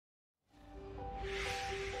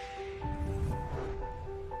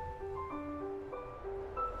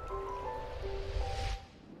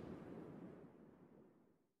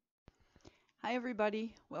Hi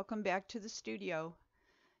everybody, welcome back to the studio.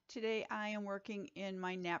 Today I am working in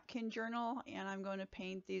my napkin journal and I'm going to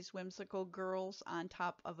paint these whimsical girls on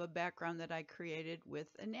top of a background that I created with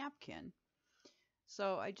a napkin.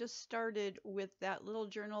 So I just started with that little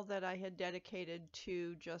journal that I had dedicated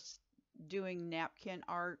to just doing napkin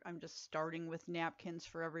art. I'm just starting with napkins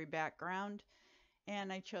for every background,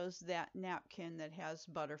 and I chose that napkin that has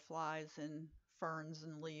butterflies and ferns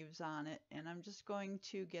and leaves on it, and I'm just going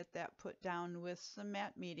to get that put down with some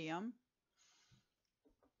matte medium.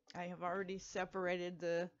 I have already separated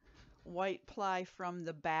the white ply from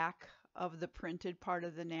the back of the printed part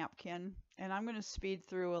of the napkin, and I'm going to speed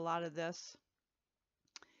through a lot of this,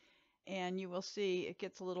 and you will see it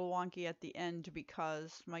gets a little wonky at the end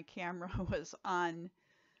because my camera was on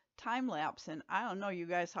time lapse, and I don't know you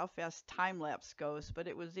guys how fast time lapse goes, but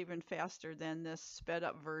it was even faster than this sped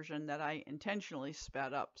up version that I intentionally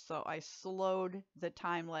sped up. So I slowed the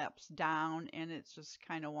time lapse down and it's just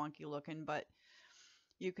kind of wonky looking, but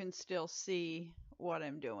you can still see what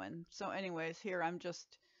I'm doing. So anyways, here I'm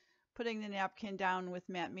just putting the napkin down with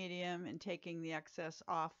matte medium and taking the excess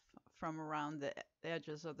off from around the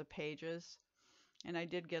edges of the pages. And I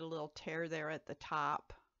did get a little tear there at the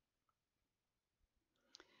top.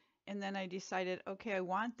 And then I decided, okay, I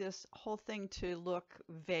want this whole thing to look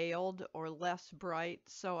veiled or less bright.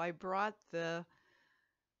 So I brought the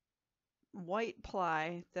white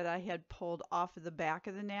ply that I had pulled off of the back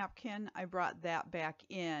of the napkin. I brought that back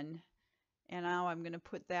in. And now I'm going to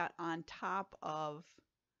put that on top of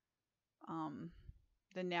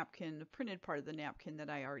the napkin, the printed part of the napkin that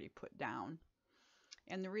I already put down.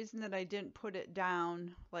 And the reason that I didn't put it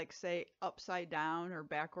down, like say upside down or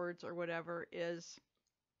backwards or whatever, is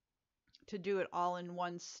to do it all in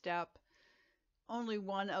one step. Only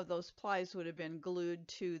one of those plies would have been glued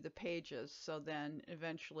to the pages, so then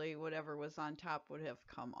eventually whatever was on top would have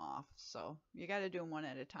come off. So you got to do them one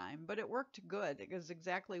at a time, but it worked good. It was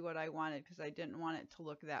exactly what I wanted because I didn't want it to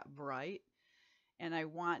look that bright, and I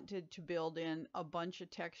wanted to build in a bunch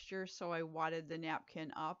of texture, so I wadded the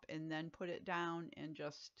napkin up and then put it down and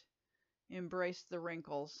just embrace the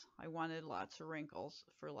wrinkles. I wanted lots of wrinkles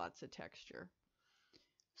for lots of texture.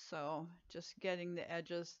 So just getting the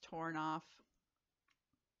edges torn off.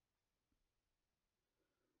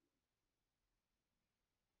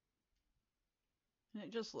 And it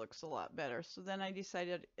just looks a lot better. So then I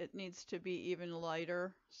decided it needs to be even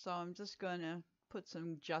lighter. So I'm just going to put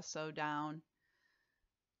some gesso down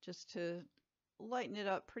just to lighten it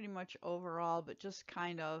up pretty much overall, but just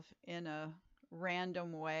kind of in a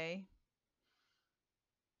random way.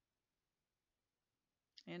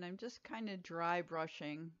 And I'm just kind of dry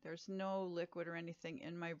brushing. There's no liquid or anything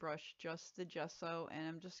in my brush, just the gesso. And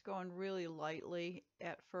I'm just going really lightly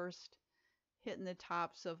at first, hitting the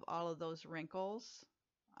tops of all of those wrinkles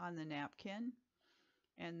on the napkin.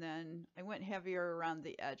 And then I went heavier around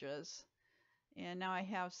the edges. And now I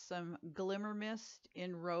have some glimmer mist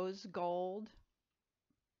in rose gold.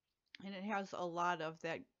 And it has a lot of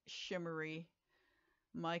that shimmery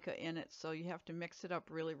mica in it, so you have to mix it up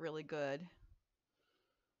really, really good.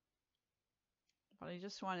 But I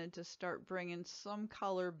just wanted to start bringing some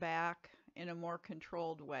color back in a more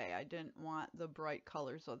controlled way. I didn't want the bright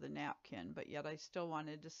colors of the napkin, but yet I still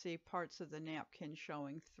wanted to see parts of the napkin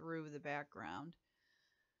showing through the background.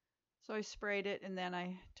 So I sprayed it, and then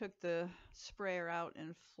I took the sprayer out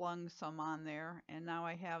and flung some on there. And now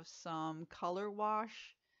I have some color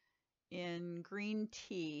wash in green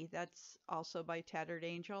tea. That's also by Tattered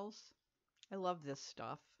Angels. I love this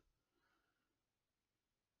stuff.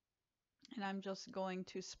 And I'm just going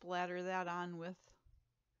to splatter that on with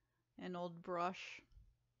an old brush,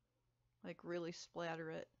 like really splatter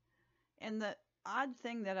it. And the odd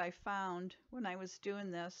thing that I found when I was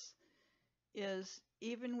doing this is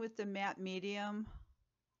even with the matte medium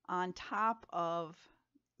on top of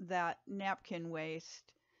that napkin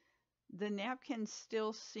waste, the napkins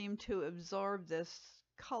still seem to absorb this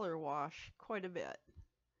color wash quite a bit,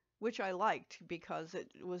 which I liked because it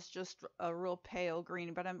was just a real pale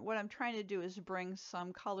green. But what I'm trying to do is bring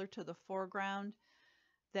some color to the foreground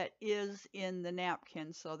that is in the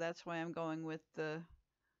napkin. So that's why I'm going with the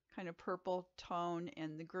kind of purple tone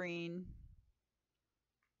and the green.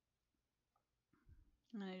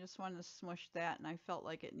 And I just wanted to smush that, and I felt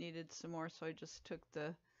like it needed some more, so I just took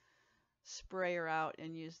the sprayer out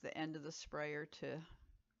and used the end of the sprayer to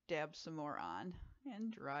dab some more on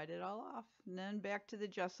and dried it all off. And then back to the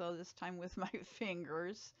gesso, this time with my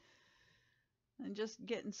fingers, and just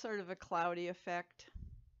getting sort of a cloudy effect,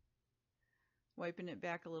 wiping it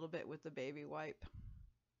back a little bit with the baby wipe.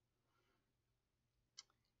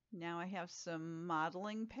 Now I have some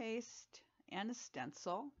modeling paste and a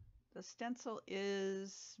stencil, The stencil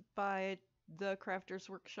is by the Crafters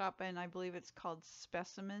Workshop, and I believe it's called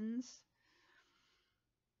Specimens.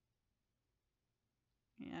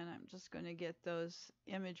 And I'm just going to get those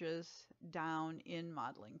images down in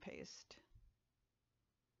modeling paste.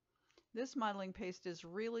 This modeling paste is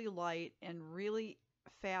really light and really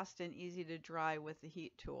fast and easy to dry with the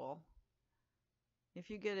heat tool. If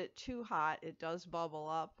you get it too hot, it does bubble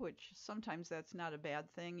up, which sometimes that's not a bad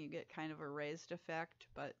thing. You get kind of a raised effect,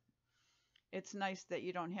 but it's nice that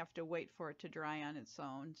you don't have to wait for it to dry on its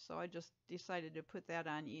own. So I just decided to put that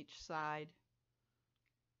on each side.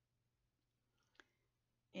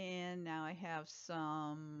 And now I have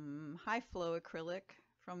some high flow acrylic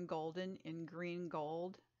from Golden in green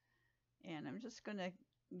gold. And I'm just going to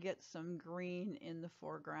get some green in the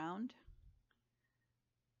foreground.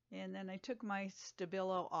 And then I took my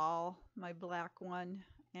Stabilo All, my black one,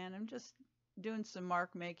 and I'm just doing some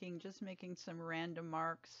mark making, just making some random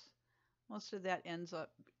marks. Most of that ends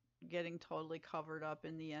up getting totally covered up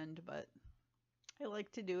in the end, but I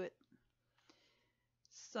like to do it.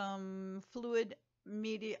 Some fluid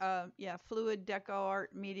media, fluid deco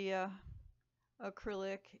art media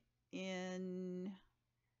acrylic in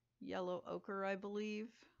yellow ochre, I believe.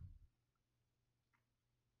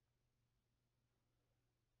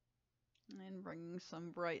 And bringing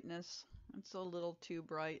some brightness. It's a little too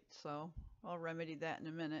bright, so I'll remedy that in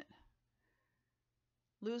a minute.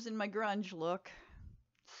 Losing my grunge look,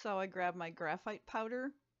 so I grabbed my graphite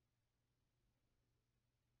powder.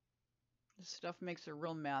 This stuff makes a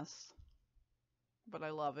real mess, but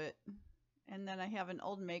I love it. And then I have an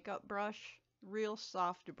old makeup brush, real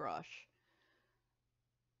soft brush.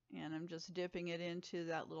 And I'm just dipping it into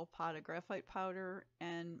that little pot of graphite powder.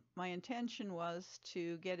 And my intention was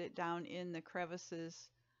to get it down in the crevices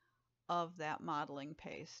of that modeling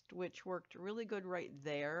paste, which worked really good right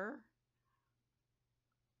there.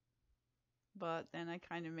 But then I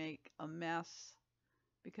kind of make a mess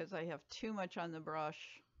because I have too much on the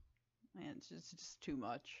brush, and it's just too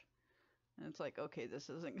much. And it's like, okay, this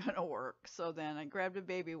isn't gonna work. So then I grabbed a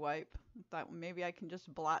baby wipe. Thought maybe I can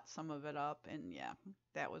just blot some of it up, and yeah,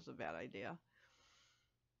 that was a bad idea.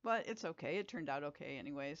 But it's okay, it turned out okay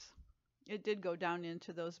anyways. It did go down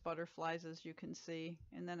into those butterflies, as you can see.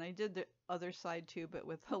 And then I did the other side too, but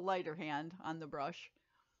with a lighter hand on the brush.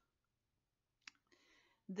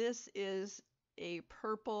 This is a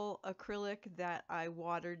purple acrylic that I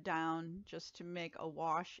watered down just to make a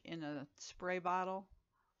wash in a spray bottle.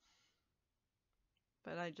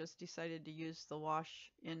 But I just decided to use the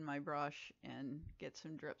wash in my brush and get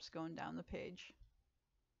some drips going down the page.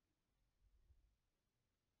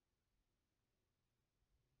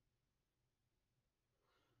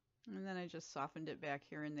 And then I just softened it back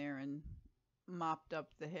here and there and mopped up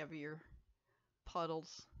the heavier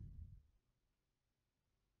puddles.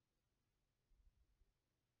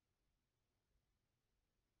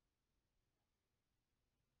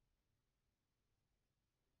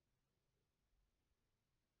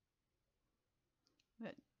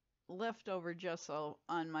 That leftover gesso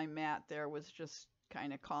on my mat there was just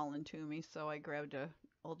kind of calling to me, so I grabbed an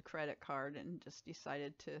old credit card and just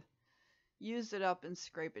decided to use it up and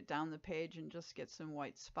scrape it down the page and just get some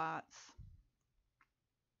white spots.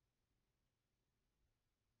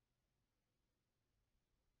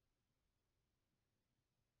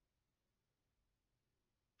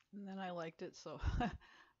 And then I liked it, so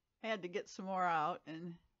I had to get some more out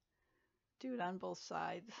and do it on both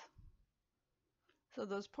sides. So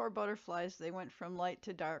those poor butterflies, they went from light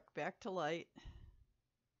to dark, back to light.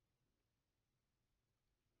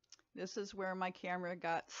 This is where my camera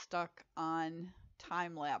got stuck on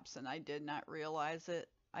time lapse and I did not realize it.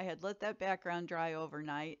 I had let that background dry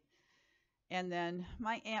overnight, and then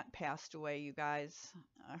my aunt passed away, you guys.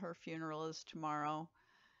 Her funeral is tomorrow.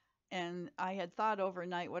 And I had thought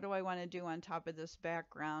overnight, what do I want to do on top of this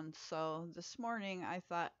background? So this morning I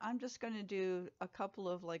thought I'm just going to do a couple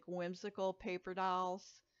of like whimsical paper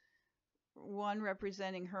dolls, one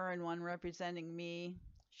representing her and one representing me.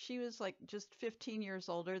 She was like just 15 years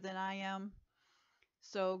older than I am.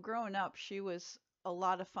 So growing up, she was a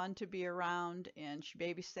lot of fun to be around, and she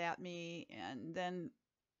babysat me. And then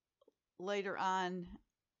later on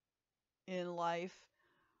in life,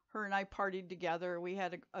 her and I partied together. We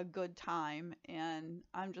had a good time, and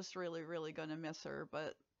I'm just really, really going to miss her.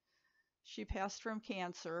 But she passed from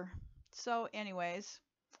cancer. So anyways,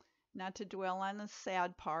 not to dwell on the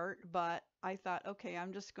sad part, but I thought, okay,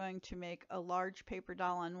 I'm just going to make a large paper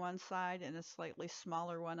doll on one side and a slightly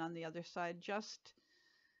smaller one on the other side, just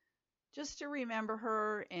to remember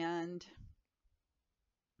her and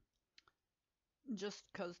just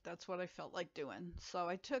because that's what I felt like doing. So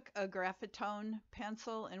I took a graphitone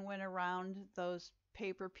pencil and went around those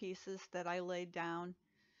paper pieces that I laid down,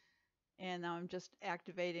 and now I'm just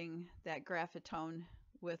activating that graphitone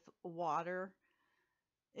with water.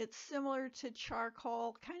 It's similar to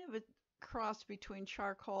charcoal, kind of a cross between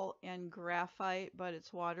charcoal and graphite, but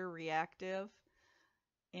it's water reactive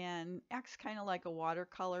and acts kind of like a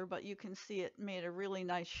watercolor, but you can see it made a really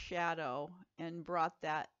nice shadow and brought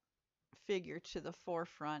that figure to the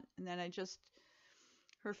forefront. And then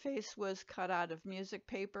her face was cut out of music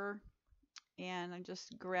paper, and I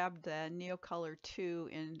just grabbed the Neocolor 2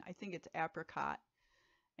 in, I think it's apricot,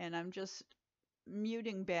 and I'm just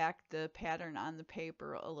muting back the pattern on the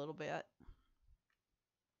paper a little bit,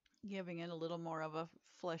 giving it a little more of a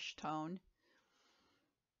flesh tone.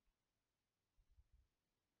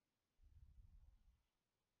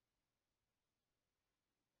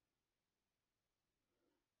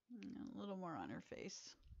 A little more on her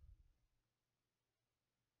face.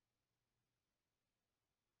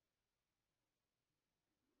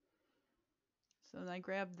 So then I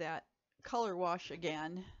grabbed that color wash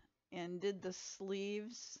again and did the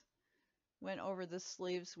sleeves, went over the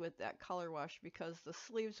sleeves with that color wash because the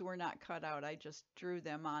sleeves were not cut out. I just drew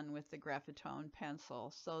them on with the graphitone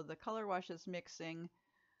pencil. So the color wash is mixing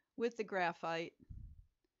with the graphite.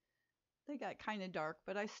 They got kind of dark,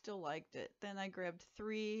 but I still liked it. Then I grabbed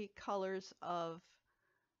 3 colors of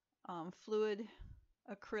fluid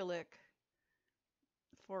acrylic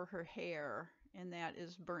for her hair, and that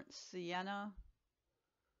is burnt sienna.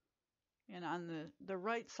 And on the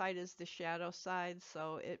right side is the shadow side,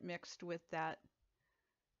 so it mixed with that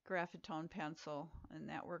graphitone pencil, and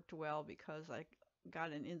that worked well because I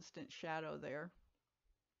got an instant shadow there.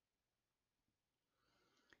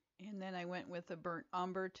 And then I went with a burnt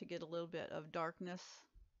umber to get a little bit of darkness,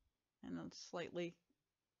 and a slightly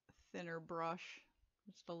thinner brush,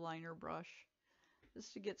 just a liner brush,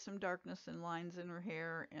 just to get some darkness and lines in her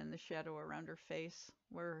hair and the shadow around her face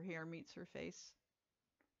where her hair meets her face.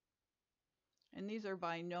 And these are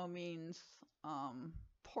by no means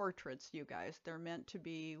portraits, you guys. They're meant to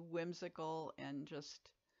be whimsical and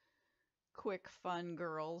just quick, fun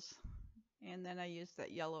girls. And then I used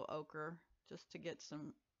that yellow ochre just to get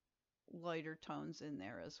some lighter tones in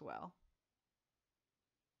there as well.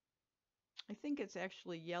 I think it's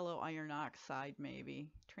actually yellow iron oxide, maybe.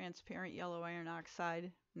 Transparent yellow iron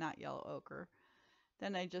oxide, not yellow ochre.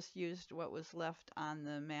 Then I just used what was left on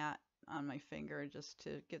the mat on my finger just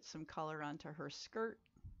to get some color onto her skirt.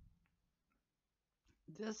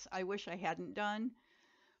 This I wish I hadn't done,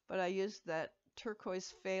 but I used that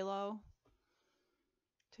turquoise phthalo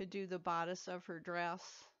to do the bodice of her dress.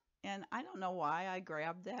 And I don't know why I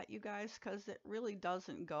grabbed that, you guys, because it really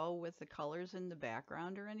doesn't go with the colors in the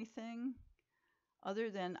background or anything, other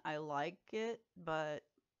than I like it, but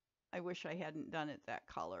I wish I hadn't done it that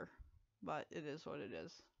color. But it is what it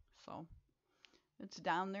is. So it's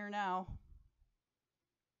down there now.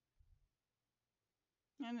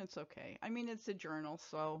 And it's okay. I mean, it's a journal,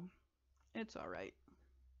 so it's all right.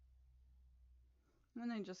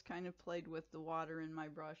 And I just kind of played with the water in my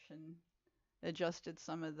brush and adjusted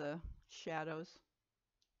some of the shadows.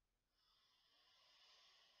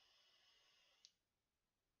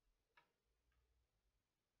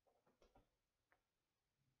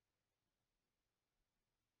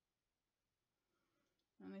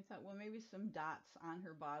 And I thought, well, maybe some dots on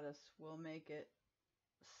her bodice will make it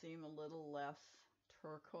seem a little less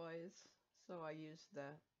turquoise. So I used the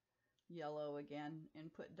yellow again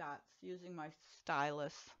and put dots using my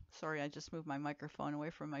stylus. Sorry, I just moved my microphone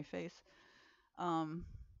away from my face.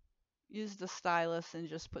 Used the stylus and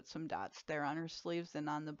just put some dots there on her sleeves and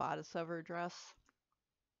on the bodice of her dress.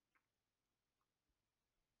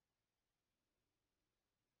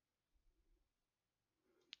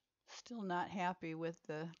 Still not happy with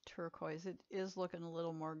the turquoise. It is looking a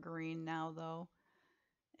little more green now though.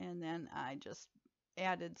 And then I just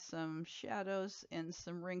added some shadows and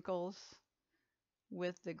some wrinkles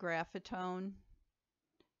with the graphitone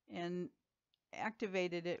and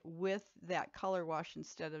activated it with that color wash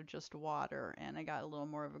instead of just water, and I got a little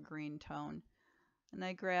more of a green tone. And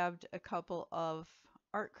I grabbed a couple of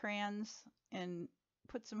art crayons and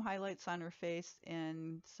put some highlights on her face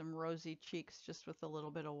and some rosy cheeks just with a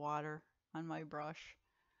little bit of water on my brush.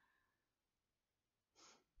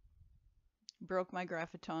 Broke my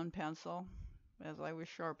graphitone pencil as I was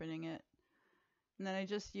sharpening it. And then I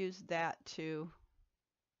just used that to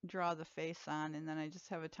draw the face on, and then I just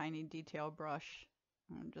have a tiny detail brush.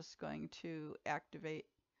 I'm just going to activate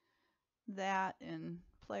that and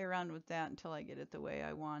play around with that until I get it the way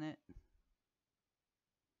I want it.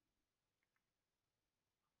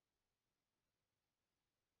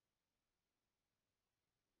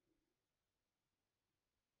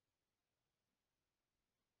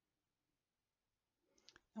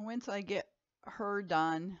 Once I get her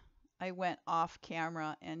done, I went off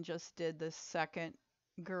camera and just did the second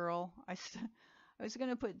girl. I was going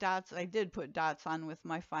to put dots. I did put dots on with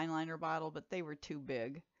my fine liner bottle, but they were too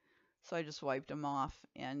big. So I just wiped them off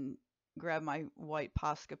and grabbed my white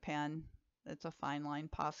Posca pen. It's a fine line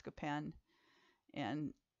Posca pen,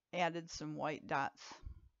 and added some white dots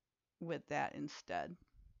with that instead.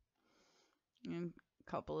 And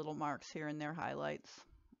a couple little marks here and there, highlights,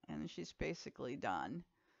 and she's basically done.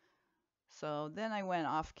 So then I went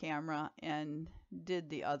off camera and did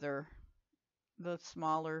the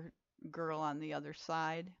smaller girl on the other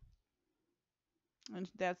side. And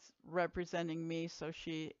that's representing me, so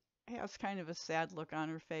she has kind of a sad look on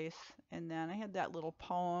her face. And then I had that little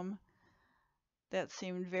poem that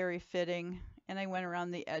seemed very fitting, and I went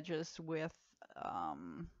around the edges with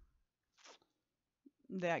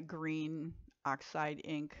that green oxide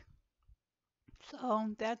ink. So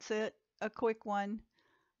that's it, a quick one.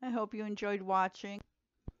 I hope you enjoyed watching.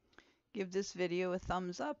 Give this video a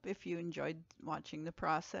thumbs up if you enjoyed watching the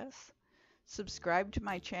process. Subscribe to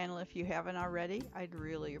my channel if you haven't already. I'd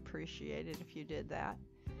really appreciate it if you did that.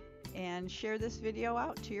 And share this video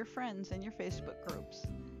out to your friends and your Facebook groups.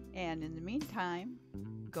 And in the meantime,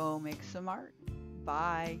 go make some art.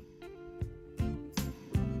 Bye.